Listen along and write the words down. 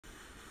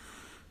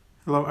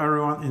Hello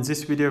everyone, in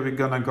this video we're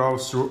gonna go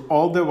through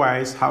all the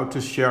ways how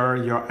to share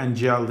your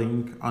NGL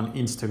link on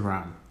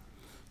Instagram.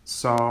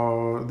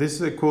 So this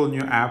is a cool new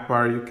app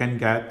where you can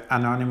get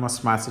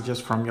anonymous messages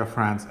from your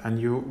friends and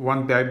you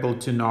won't be able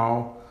to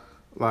know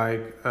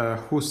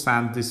who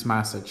sent this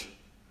message.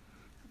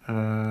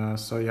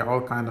 So yeah, all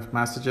kind of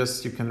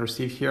messages you can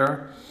receive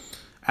here.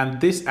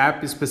 And this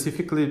app is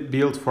specifically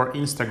built for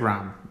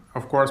Instagram.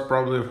 Of course,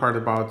 probably you've heard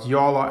about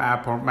YOLO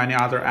app or many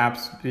other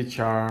apps which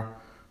are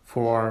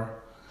for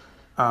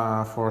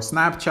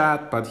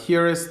Snapchat, but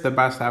here is the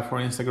best app for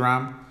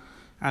Instagram.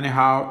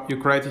 Anyhow, you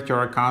created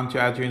your account, you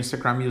add your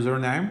Instagram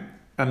username,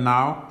 and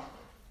now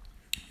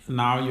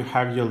you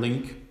have your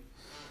link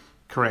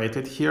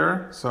created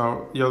here.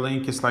 So your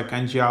link is like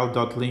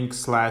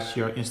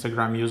ngl.link/your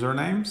Instagram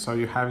username. So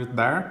you have it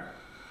there.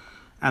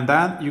 And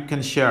then you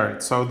can share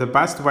it. So the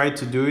best way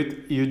to do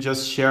it, you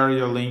just share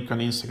your link on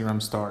Instagram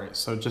stories.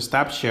 So just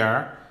tap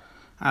share,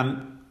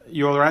 and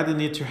you already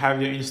need to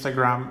have your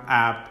Instagram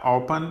app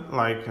open,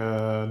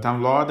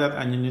 downloaded,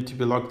 and you need to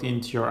be logged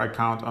into your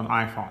account on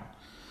iPhone.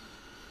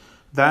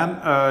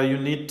 Then you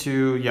need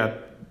to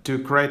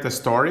create a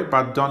story,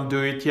 but don't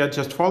do it yet.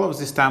 Just follow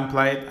this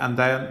template, and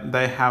then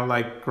they have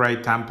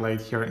great template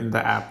here in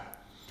the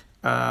app.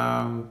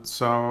 And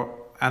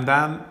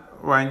then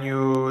when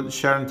you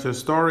share into a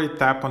story,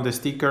 tap on the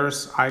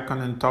stickers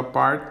icon in top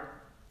part.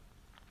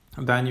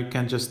 Then you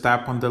can just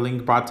tap on the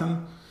link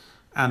button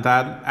and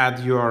then add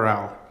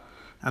URL.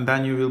 And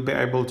then you will be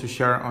able to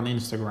share on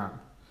Instagram.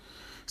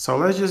 So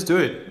let's just do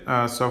it.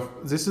 So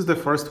this is the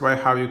first way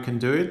how you can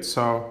do it.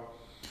 So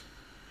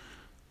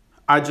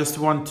I just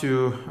want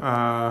to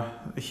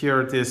here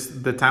it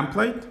is the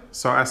template.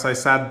 So as I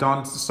said,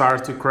 don't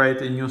start to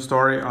create a new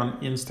story on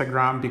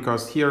Instagram,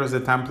 because here is the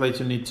template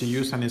you need to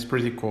use and it's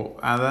pretty cool.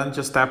 And then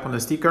just tap on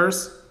the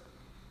stickers,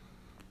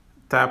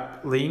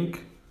 tap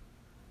link,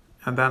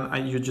 and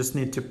then you just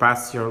need to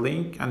pass your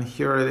link, and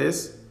here it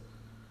is.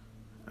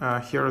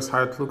 Here is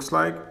how it looks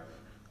like,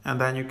 and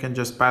then you can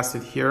just pass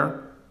it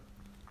here.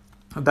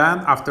 Then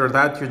after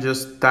that you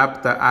just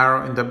tap the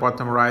arrow in the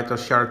bottom right or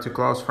share to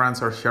close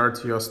friends or share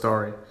to your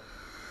story.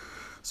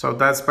 So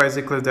that's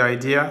basically the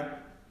idea,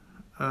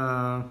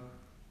 and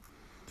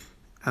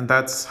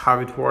that's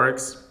how it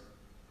works.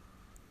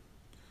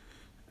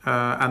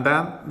 And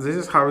then this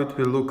is how it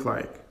will look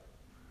like.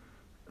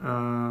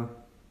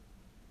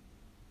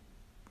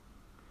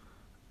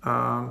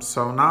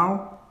 So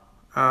now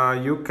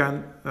you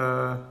can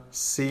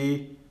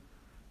see,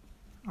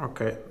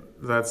 okay,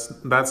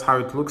 that's how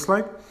it looks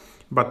like.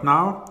 But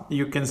now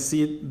you can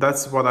see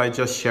that's what I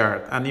just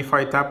shared. And if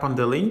I tap on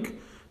the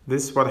link,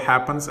 this is what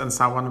happens, and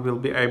someone will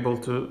be able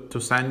to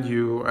send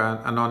you an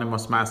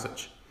anonymous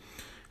message.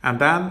 And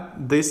then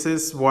this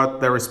is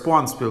what the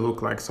response will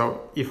look like.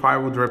 So if I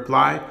would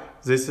reply,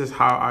 this is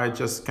how I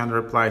just can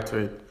reply to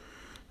it.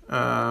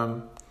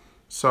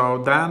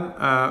 So then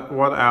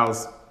what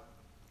else?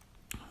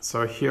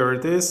 So here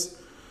it is.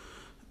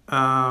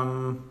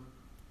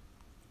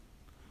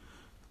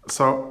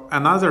 So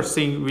another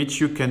thing which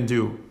you can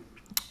do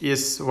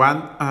is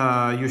when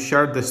you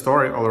shared the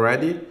story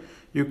already,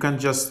 you can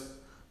just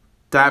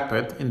tap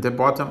it in the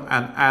bottom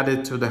and add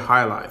it to the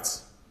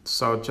highlights.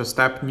 So just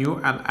tap new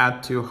and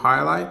add to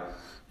highlight.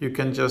 You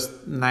can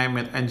just name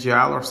it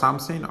NGL or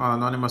something, or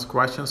anonymous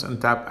questions,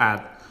 and tap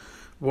add.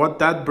 What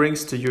that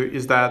brings to you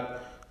is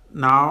that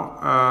now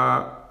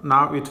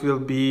it will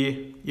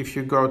be, if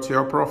you go to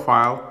your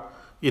profile,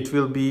 it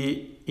will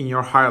be in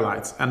your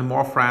highlights, and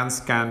more friends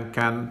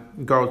can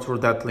go through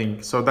that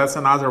link. So that's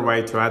another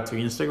way to add to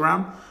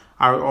Instagram.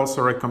 I would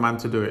also recommend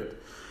to do it.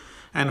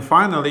 And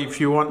finally, if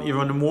you want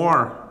even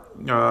more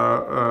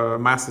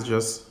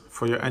messages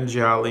for your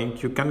NGL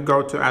link, you can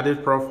go to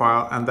edit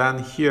profile, and then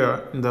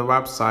here in the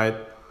website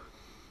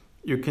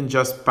you can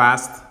just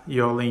paste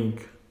your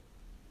link.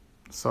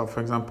 So for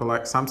example,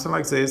 like something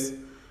like this,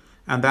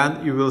 and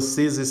then you will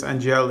see this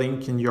NGL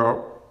link in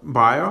your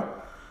bio,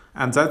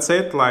 and that's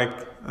it.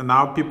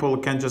 Now people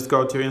can just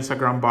go to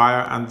Instagram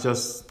bio and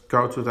just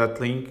go to that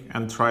link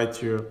and try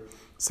to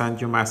send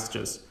you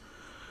messages.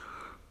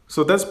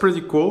 So that's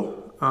pretty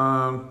cool.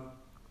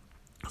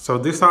 So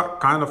these are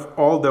kind of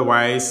all the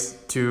ways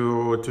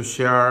to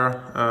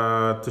share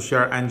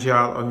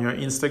NGL on your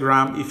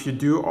Instagram. If you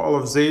do all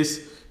of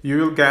this, you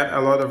will get a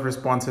lot of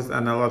responses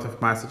and a lot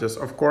of messages.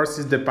 Of course,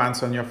 it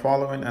depends on your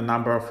following and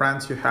number of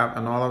friends you have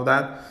and all of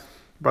that.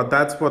 But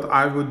that's what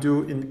I would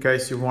do in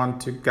case you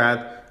want to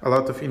get a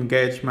lot of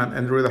engagement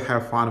and really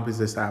have fun with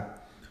this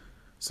app.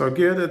 So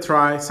give it a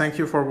try. Thank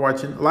you for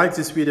watching. Like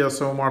this video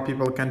so more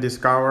people can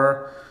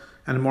discover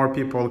and more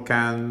people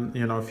can,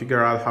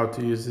 figure out how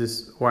to use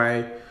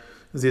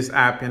this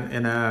app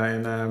in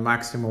a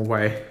maximum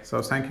way.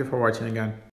 So thank you for watching again.